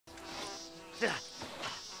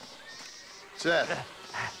Seth.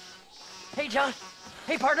 Hey, John.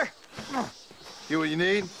 Hey, partner. You what you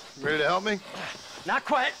need? Ready to help me? Not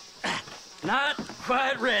quite. Not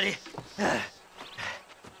quite ready.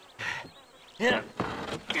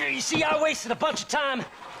 You see, I wasted a bunch of time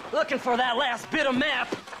looking for that last bit of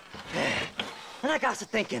map. And I got to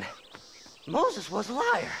thinking, Moses was a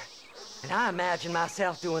liar. And I imagined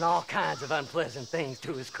myself doing all kinds of unpleasant things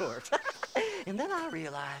to his corpse. And then I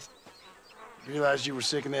realized... Realized you were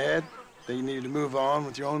sick in the head? That you needed to move on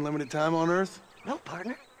with your own limited time on Earth? No,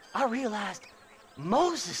 partner. I realized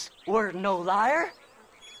Moses weren't no liar.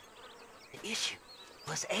 The issue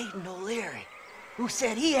was Aiden O'Leary, who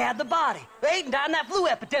said he had the body. Aiden died in that flu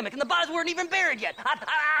epidemic, and the bodies weren't even buried yet.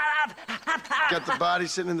 Got the body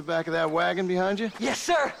sitting in the back of that wagon behind you? Yes,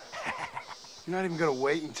 sir. You're not even gonna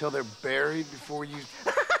wait until they're buried before you...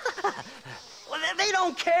 Well, they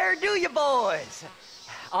don't care, do you, boys?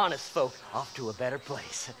 Honest folk off to a better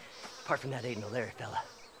place. Apart from that Aiden O'Leary fella,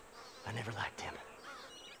 I never liked him.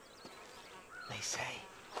 They say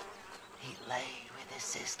he laid with his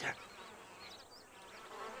sister.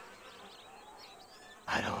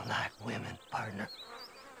 I don't like women, partner.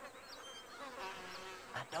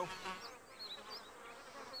 I don't.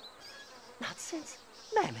 Not since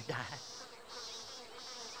Mammy died.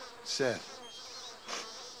 Seth,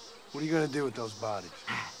 what are you gonna do with those bodies?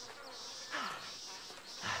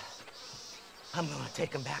 I'm gonna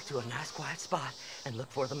take them back to a nice quiet spot and look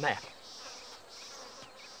for the map.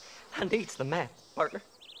 I needs the map, partner.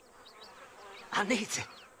 I needs it.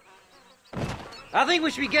 I think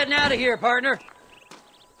we should be getting out of here, partner.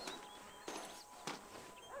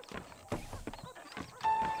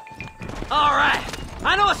 All right.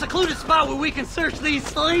 I know a secluded spot where we can search these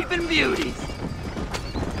sleeping beauties.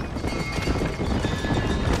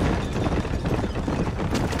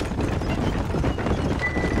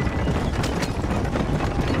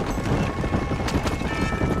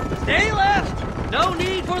 Stay left. No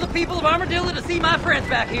need for the people of Armadillo to see my friends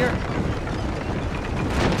back here.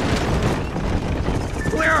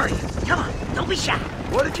 Where are you? Come on, don't be shy.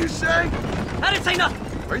 What did you say? I didn't say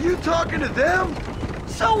nothing. Are you talking to them?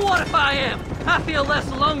 So what if I am? I feel less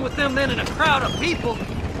alone with them than in a crowd of people.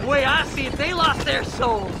 The way I see it, they lost their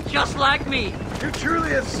souls, just like me. You're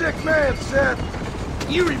truly a sick man, Seth.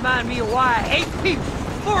 You remind me of why I hate people.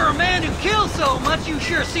 For a man who kills so much, you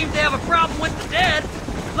sure seem to have a problem with the dead.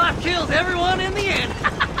 Life kills everyone in the end.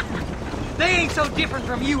 They ain't so different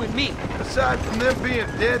from you and me. Aside from them being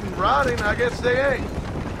dead and rotting, I guess they ain't.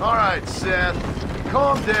 All right, Seth.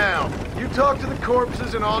 Calm down. You talk to the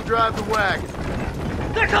corpses and I'll drive the wagon.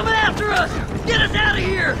 They're coming after us! Get us out of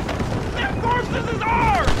here! That corpses is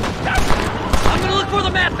ours! I'm gonna look for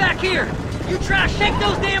the map back here. You try to shake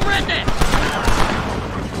those damn rednecks!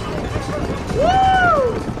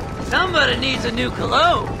 Woo! Somebody needs a new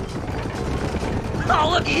cologne. Oh,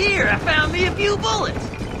 looky here. I found me a few bullets.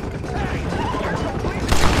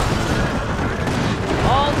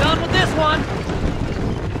 All done with this one.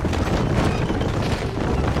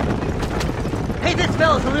 Hey, this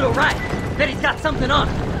fella's a little right. Bet he's got something on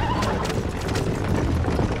him.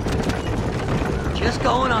 Just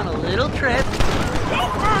going on a little trip.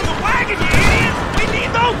 Don't burn the wagon, you idiots! We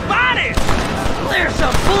need those bodies! There's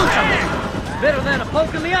some bullets on there. Better than a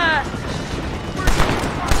poke in the eye.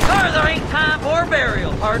 Sorry, there ain't time for a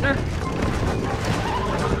burial, partner.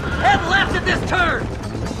 Head left at this turn.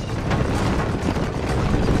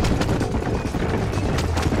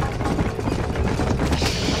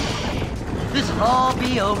 This'll all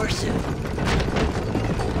be over soon.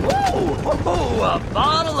 Ooh, a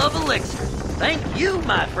bottle of elixir. Thank you,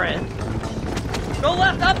 my friend. Go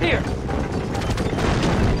left up here.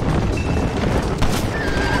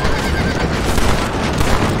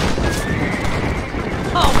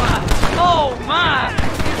 Oh my!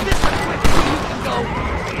 Is this the quickest you can go?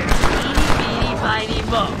 Eeny, meeny, miny,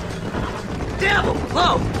 mo. Devil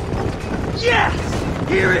blow! Yes!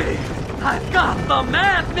 Here it is! I've got the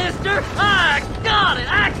map, mister! I got it!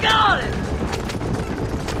 I got it!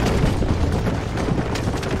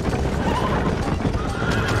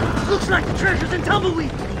 Looks like the treasure's in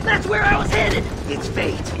Tumbleweed. That's where I was headed. It's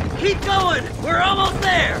fate. Keep going. We're almost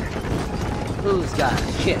there. Who's got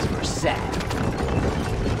a kiss for Sam?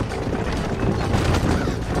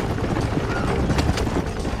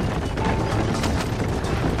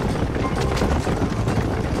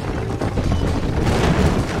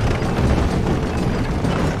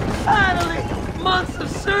 Finally, months of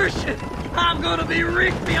searching. I'm gonna be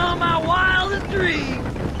rich beyond my wildest dreams.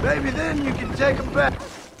 Maybe then you can take them back.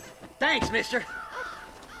 Thanks, mister.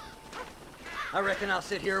 I reckon I'll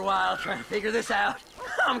sit here a while trying to figure this out.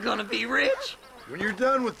 I'm gonna be rich. When you're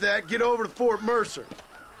done with that, get over to Fort Mercer.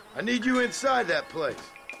 I need you inside that place.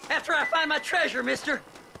 After I find my treasure, mister.